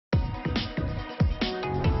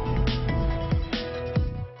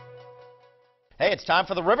Hey, it's time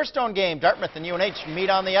for the Riverstone game. Dartmouth and UNH meet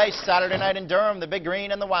on the ice Saturday night in Durham. The Big Green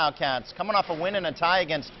and the Wildcats. Coming off a win and a tie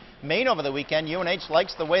against Maine over the weekend, UNH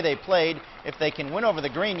likes the way they played. If they can win over the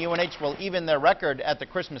Green, UNH will even their record at the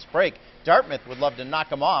Christmas break. Dartmouth would love to knock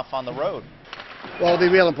them off on the road. Well, it'll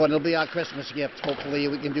be real important. It'll be our Christmas gift. Hopefully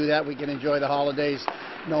we can do that. We can enjoy the holidays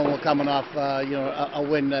knowing we're coming off a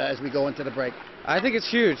win as we go into the break. I think it's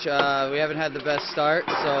huge. We haven't had the best start,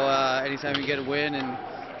 so anytime you get a win and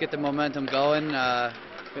get the momentum going,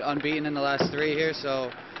 we're unbeaten in the last 3 here, so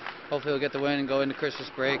hopefully we'll get the win and go into Christmas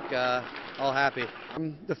break all happy.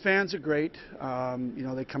 The fans are great.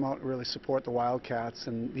 They come out and really support the Wildcats,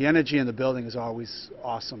 and the energy in the building is always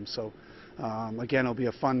awesome. So again, it'll be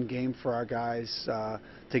a fun game for our guys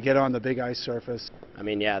to get on the big ice surface.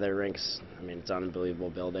 Yeah, their rinks, it's an unbelievable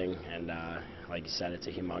building, and like you said, it's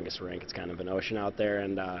a humongous rink. It's kind of an ocean out there,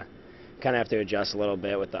 and kind of have to adjust a little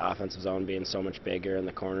bit with the offensive zone being so much bigger and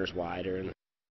the corners wider.